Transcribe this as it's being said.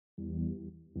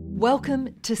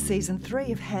Welcome to Season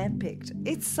 3 of Handpicked.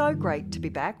 It's so great to be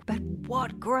back, but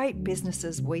what great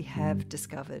businesses we have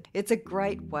discovered. It's a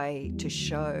great way to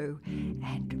show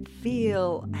and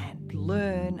feel and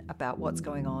learn about what's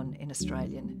going on in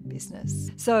Australian business.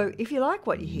 So if you like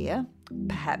what you hear,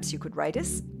 perhaps you could rate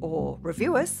us or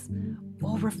review us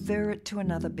or refer it to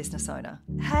another business owner.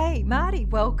 Hey, Marty,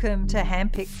 welcome to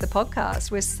Handpicked, the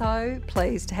podcast. We're so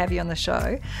pleased to have you on the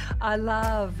show. I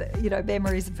love,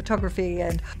 memories of photography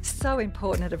and so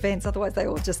important at events, otherwise they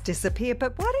all just disappear.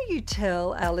 But why don't you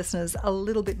tell our listeners a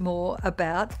little bit more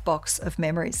about Box of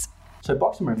Memories? So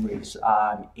Box of Memories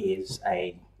is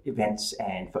a events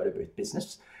and photo booth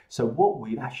business. So what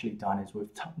we've actually done is we've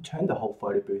turned the whole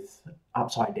photo booth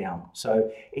upside down. So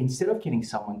instead of getting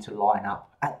someone to line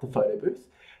up at the photo booth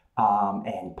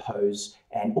and pose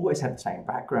and always have the same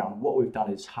background, what we've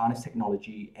done is harness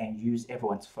technology and use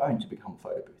everyone's phone to become a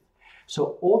photo booth.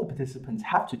 So all the participants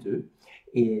have to do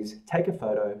is take a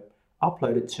photo,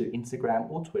 upload it to Instagram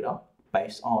or Twitter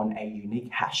based on a unique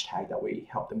hashtag that we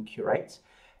help them curate.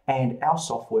 And our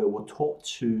software will talk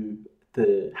to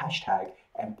the hashtag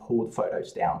and pull the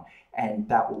photos down, and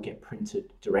that will get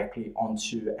printed directly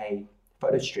onto a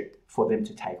photo strip for them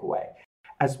to take away.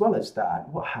 As well as that,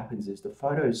 what happens is the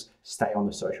photos stay on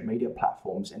the social media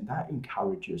platforms, and that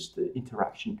encourages the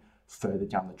interaction further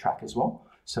down the track as well.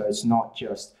 So it's not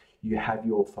just you have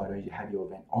your photo, you have your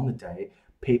event on the day,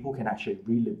 people can actually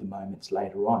relive the moments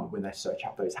later on when they search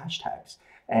up those hashtags.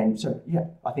 And so,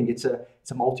 I think it's a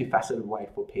multifaceted way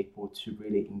for people to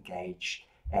really engage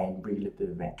and relive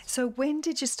the event. So when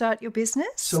did you start your business?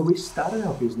 So we started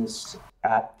our business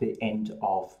at the end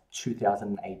of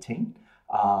 2018.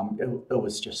 It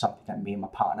was just something that me and my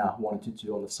partner wanted to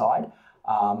do on the side.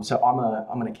 So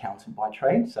I'm an accountant by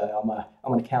trade. So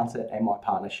I'm an accountant, and my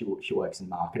partner, she works in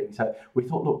marketing. So we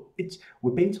thought, look,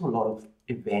 we've been to a lot of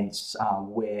events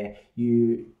where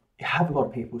you have a lot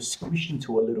of people squished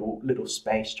into a little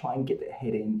space, try and get their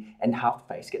head in, and half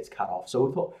the face gets cut off. So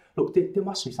we thought, look, there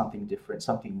must be something different,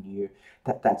 something new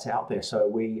that's out there. So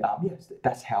we,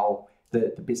 that's how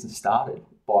the business started,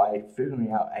 by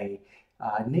figuring out a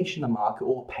niche in the market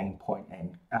or pain point,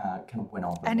 and kind of went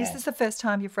on. And is this the first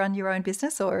time you've run your own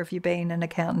business, or have you been an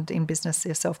accountant in business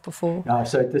yourself before? No,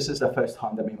 so this is the first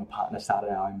time that me and my partner started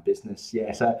our own business.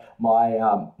 Yeah, so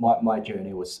my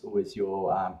journey was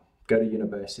your go to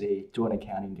university, do an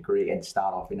accounting degree, and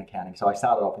start off in accounting. So I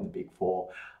started off in the Big Four.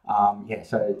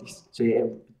 So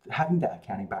having that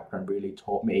accounting background really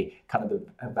taught me kind of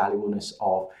the valuableness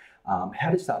of how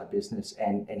to start a business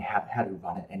and how to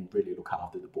run it and really look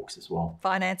after the books as well.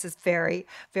 Finance is very,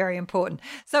 very important.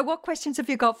 So what questions have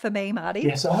you got for me, Marty?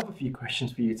 Yeah, so I have a few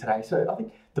questions for you today. So I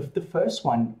think the first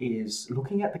one is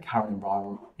looking at the current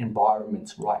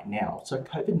environment right now. So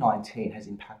COVID-19 has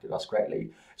impacted us greatly.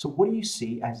 So what do you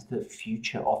see as the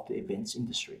future of the events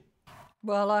industry?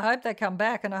 Well, I hope they come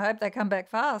back, and I hope they come back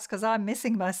fast, because I'm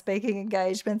missing my speaking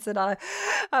engagements, and I'm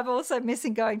also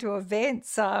missing going to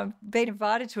events. I've been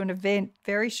invited to an event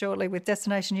very shortly with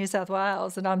Destination New South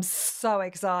Wales, and I'm so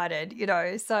excited,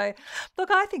 So, look,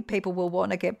 I think people will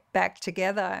want to get back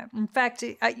together. In fact,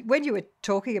 when you were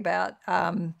talking about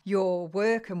your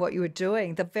work and what you were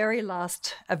doing, the very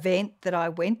last event that I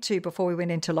went to before we went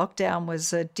into lockdown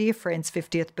was a dear friend's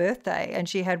 50th birthday, and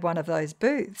she had one of those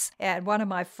booths. And one of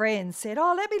my friends said,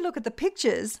 "Oh, let me look at the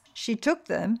pictures." She took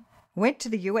them, went to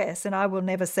the US, and I will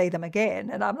never see them again.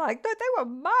 And I'm like, no, they were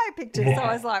my pictures. So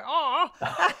I was like,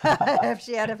 if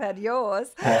she had have had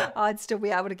yours, I'd still be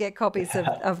able to get copies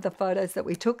of the photos that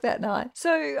we took that night.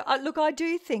 So look, I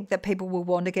do think that people will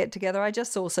want to get together. I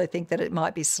just also think that it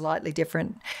might be slightly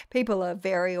different. People are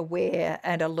very aware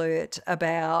and alert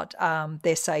about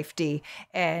their safety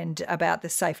and about the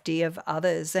safety of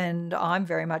others. And I'm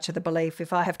very much of the belief,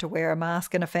 if I have to wear a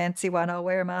mask and a fancy one, I'll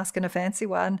wear a mask and a fancy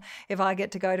one. If I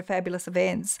get to go to fabulous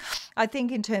events. I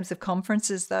think in terms of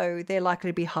conferences, though, they're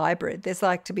likely to be hybrid. There's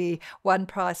like to be one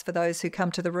price for those who come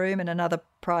to the room and another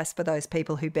price for those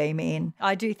people who beam in.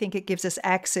 I do think it gives us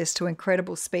access to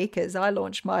incredible speakers. I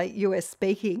launched my US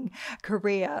speaking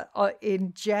career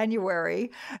in January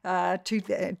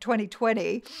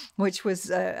 2020, which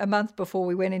was a month before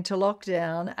we went into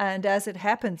lockdown. And as it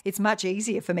happens, it's much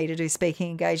easier for me to do speaking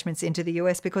engagements into the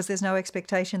US because there's no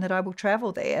expectation that I will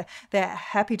travel there. They're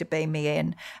happy to beam me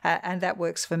in, and that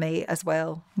works for me as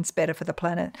well. It's better for the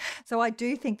planet. So I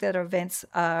do think that events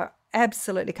are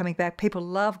absolutely coming back. People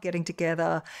love getting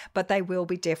together, but they will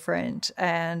be different.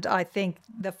 And I think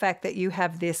the fact that you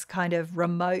have this kind of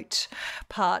remote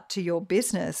part to your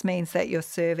business means that you're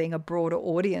serving a broader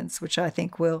audience, which I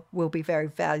think will be very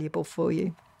valuable for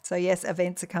you. So yes,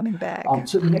 events are coming back.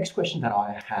 So the next question that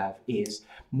I have is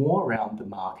more around the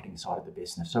marketing side of the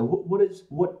business. So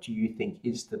what do you think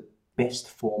is the best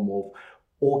form of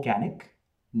organic,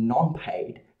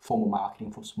 non-paid form of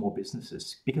marketing for small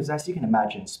businesses? Because as you can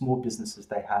imagine, small businesses,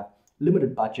 they have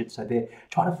limited budgets, so they're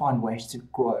trying to find ways to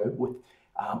grow with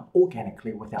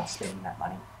organically without spending that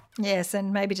money. Yes,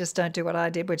 and maybe just don't do what I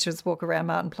did, which was walk around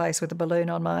Martin Place with a balloon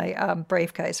on my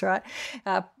briefcase, right?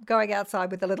 Going outside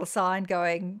with a little sign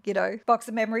going, box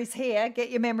of memories here, get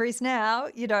your memories now,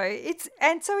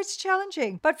 so it's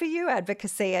challenging. But for you,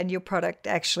 advocacy and your product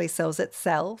actually sells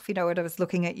itself. When I was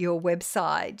looking at your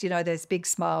website, those big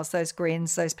smiles, those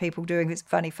grins, those people doing these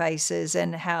funny faces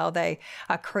and how they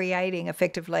are creating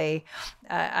effectively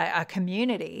a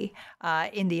community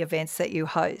in the events that you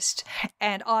host.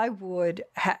 And I would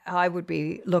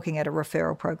be looking at a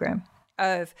referral program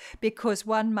because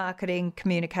one marketing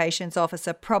communications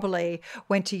officer probably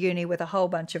went to uni with a whole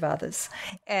bunch of others,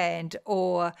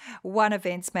 or one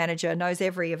events manager knows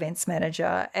every events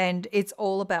manager, and it's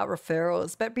all about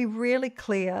referrals. But be really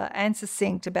clear and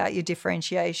succinct about your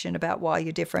differentiation, about why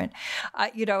you're different.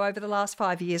 Over the last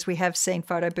 5 years, we have seen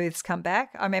photo booths come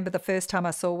back. I remember the first time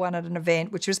I saw one at an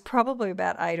event, which was probably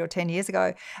about 8 or 10 years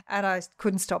ago, and I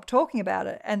couldn't stop talking about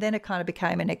it. And then it kind of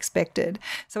became an expected.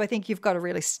 So I think you've got to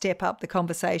really step up the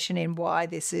conversation in why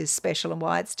this is special and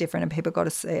why it's different, and people got to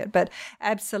see it. But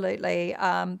absolutely,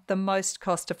 the most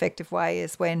cost-effective way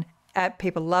is when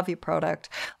people love your product,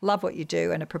 love what you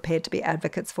do, and are prepared to be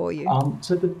advocates for you.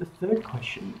 So the third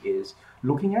question is,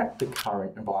 looking at the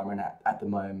current environment at the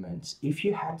moment, if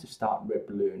you had to start Red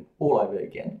Balloon all over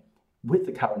again with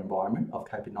the current environment of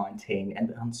COVID-19 and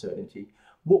the uncertainty,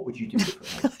 what would you do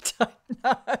differently? I don't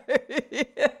know.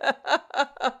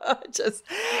 Just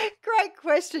great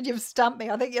question. You've stumped me.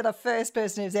 I think you're the first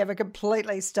person who's ever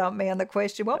completely stumped me on the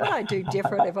question, what would I do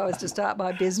different if I was to start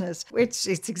my business? Which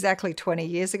it's exactly 20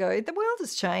 years ago. The world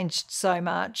has changed so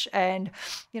much. And,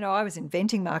 I was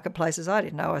inventing marketplaces. I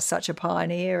didn't know I was such a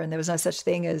pioneer, and there was no such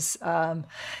thing as,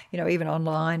 even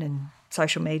online and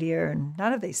social media, and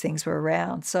none of these things were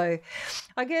around. So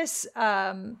I guess,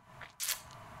 would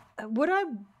I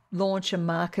launch a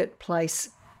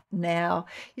marketplace now?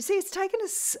 You see, it's taken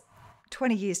us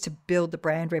 20 years to build the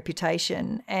brand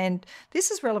reputation, and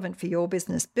this is relevant for your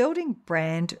business. Building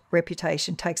brand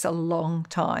reputation takes a long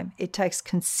time. It takes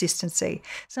consistency.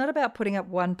 It's not about putting up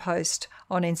one post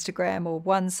on Instagram or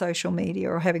one social media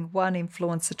or having one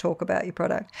influencer talk about your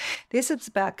product. This is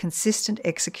about consistent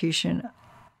execution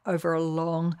over a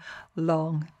long,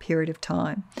 long period of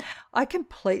time. I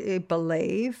completely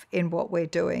believe in what we're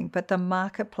doing, but the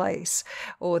marketplace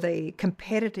or the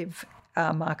competitive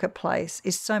marketplace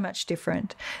is so much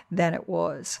different than it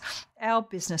was. Our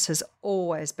business has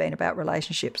always been about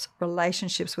relationships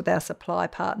with our supply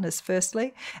partners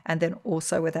firstly, and then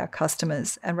also with our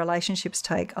customers. And relationships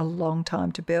take a long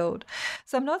time to build.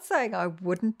 So I'm not saying I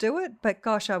wouldn't do it, but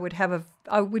gosh, I would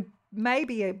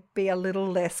maybe be a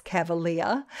little less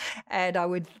cavalier, and I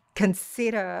would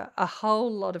consider a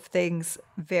whole lot of things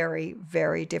very,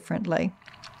 very differently.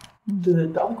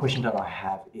 The other question that I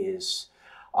have is,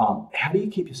 how do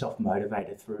you keep yourself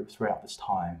motivated throughout this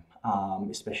time,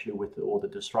 especially with all the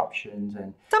disruptions?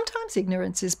 And sometimes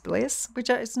ignorance is bliss, which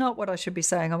is not what I should be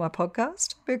saying on my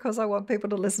podcast, because I want people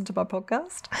to listen to my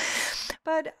podcast.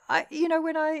 But I'm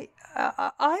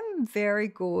very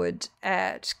good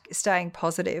at staying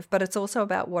positive, but it's also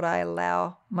about what I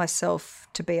allow myself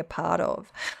to be a part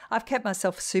of. I've kept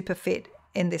myself super fit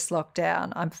in this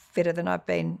lockdown. I'm fitter than I've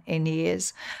been in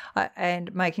years,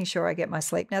 and making sure I get my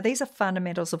sleep. Now, these are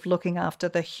fundamentals of looking after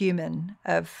the human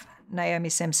of Naomi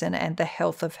Simpson and the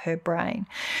health of her brain.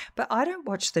 But I don't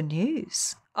watch the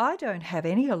news. I don't have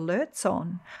any alerts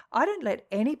on. I don't let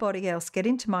anybody else get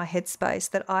into my headspace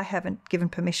that I haven't given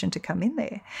permission to come in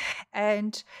there.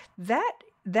 And that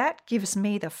gives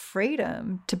me the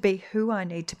freedom to be who I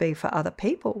need to be for other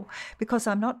people, because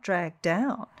I'm not dragged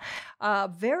down.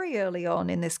 Very early on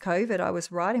in this COVID, I was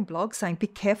writing blogs saying, be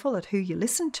careful at who you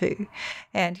listen to.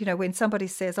 And, when somebody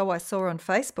says, I saw on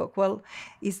Facebook, well,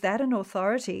 is that an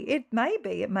authority? It may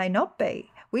be, it may not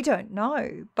be. We don't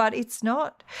know, but it's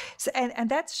not. And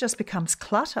that just becomes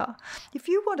clutter. If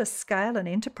you want to scale an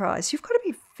enterprise, you've got to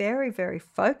be very, very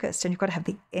focused, and you've got to have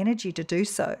the energy to do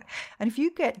so. And if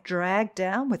you get dragged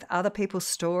down with other people's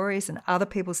stories and other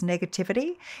people's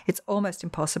negativity, it's almost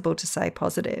impossible to stay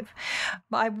positive.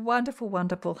 My wonderful,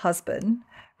 wonderful husband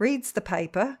reads the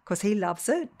paper because he loves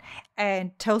it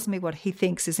and tells me what he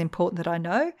thinks is important that I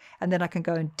know, and then I can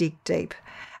go and dig deep.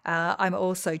 I'm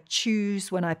also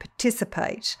choose when I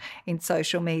participate in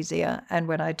social media and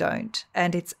when I don't,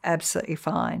 and it's absolutely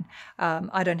fine.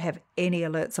 I don't have any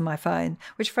alerts on my phone,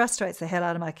 which frustrates the hell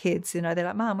out of my kids. You know, they're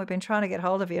like, "Mum, we've been trying to get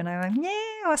hold of you," and I'm like,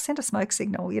 "Yeah, I sent a smoke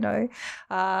signal," you know.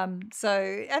 And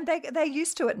they're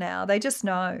used to it now. They just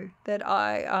know that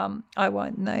I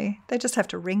won't. And they just have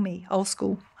to ring me, old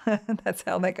school. That's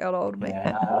how they got hold of me.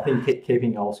 Yeah, I think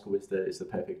keeping old school is the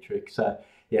perfect trick. So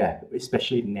yeah,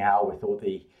 especially now with all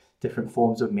the different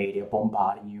forms of media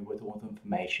bombarding you with all the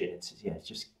information, it's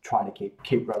just trying to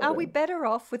keep relevant. Are we better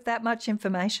off with that much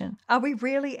information? Are we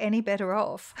really any better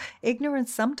off?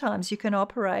 Ignorance, sometimes you can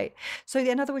operate. So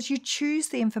in other words, you choose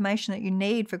the information that you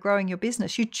need for growing your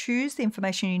business. You choose the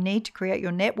information you need to create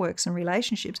your networks and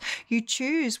relationships. You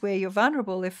choose where you're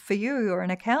vulnerable. If for you, you're an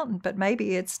accountant, but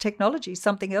maybe it's technology,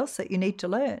 something else that you need to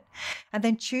learn, and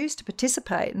then choose to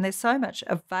participate. And there's so much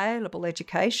available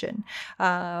education.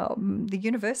 The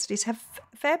universities have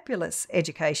fabulous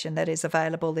education that is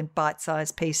available in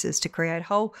bite-sized pieces to create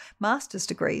whole master's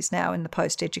degrees now in the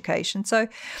post-education. So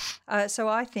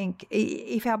I think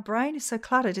if our brain is so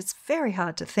cluttered, it's very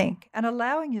hard to think. And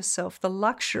allowing yourself the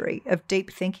luxury of deep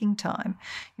thinking time.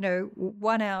 You know,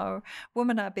 1 hour,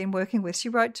 woman I've been working with, she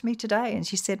wrote to me today and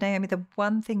she said, "Naomi, the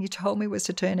one thing you told me was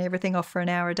to turn everything off for an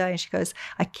hour a day." And she goes,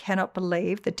 "I cannot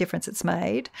believe the difference it's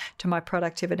made to my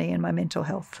productivity and my mental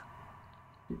health."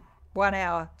 1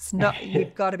 hour. It's not.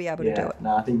 You've got to be able to do it.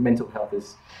 No, I think mental health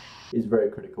is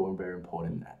very critical and very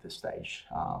important at this stage.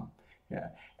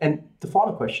 And the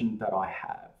final question that I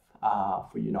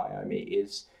have for you, Naomi,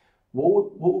 is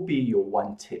what would be your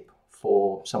one tip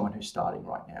for someone who's starting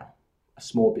right now, a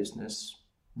small business,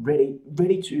 ready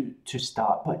to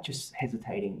start, but just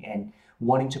hesitating and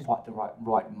wanting to find the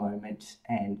right moment?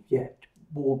 And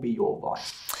what would be your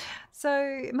advice?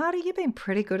 So, Marty, you've been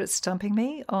pretty good at stumping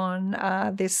me on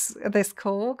this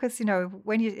call because, you know,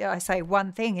 when I say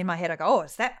one thing in my head, I go, "Oh,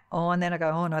 it's that." Oh, and then I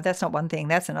go, "Oh, no, that's not one thing.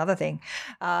 That's another thing."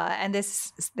 And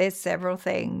there's several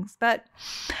things. But,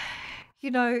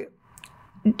 you know,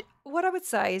 what I would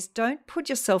say is don't put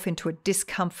yourself into a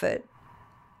discomfort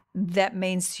that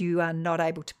means you are not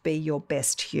able to be your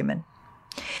best human.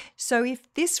 So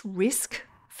if this risk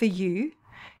for you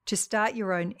to start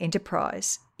your own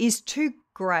enterprise is too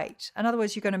great, in other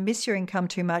words, you're going to miss your income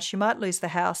too much, you might lose the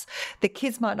house, the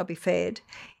kids might not be fed,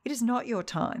 it is not your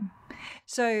time.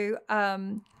 So,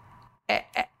 and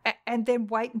then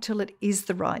wait until it is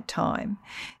the right time.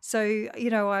 So, you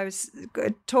know, I was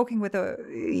talking with a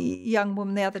young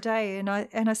woman the other day and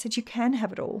I said, you can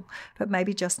have it all, but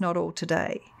maybe just not all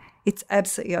today. It's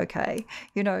absolutely okay.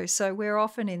 You know, so we're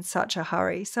often in such a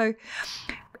hurry. So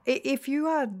if you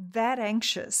are that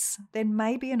anxious, then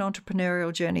maybe an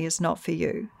entrepreneurial journey is not for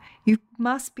you. You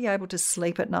must be able to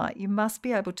sleep at night. You must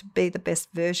be able to be the best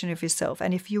version of yourself.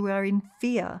 And if you are in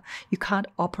fear, you can't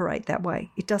operate that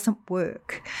way. It doesn't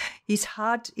work.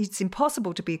 It's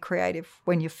impossible to be creative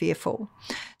when you're fearful.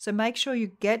 So make sure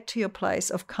you get to your place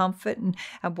of comfort and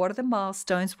what are the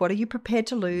milestones? What are you prepared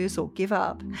to lose or give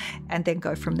up? And then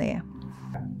go from there.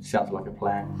 Sounds like a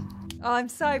plan. I'm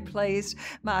so pleased,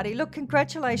 Marty. Look,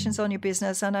 congratulations on your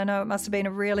business. And I know it must have been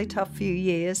a really tough few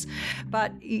years,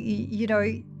 but you know,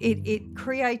 it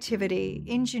creativity,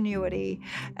 ingenuity,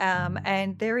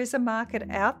 and there is a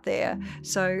market out there.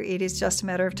 So it is just a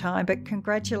matter of time. But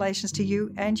congratulations to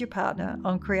you and your partner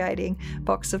on creating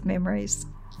Box of Memories.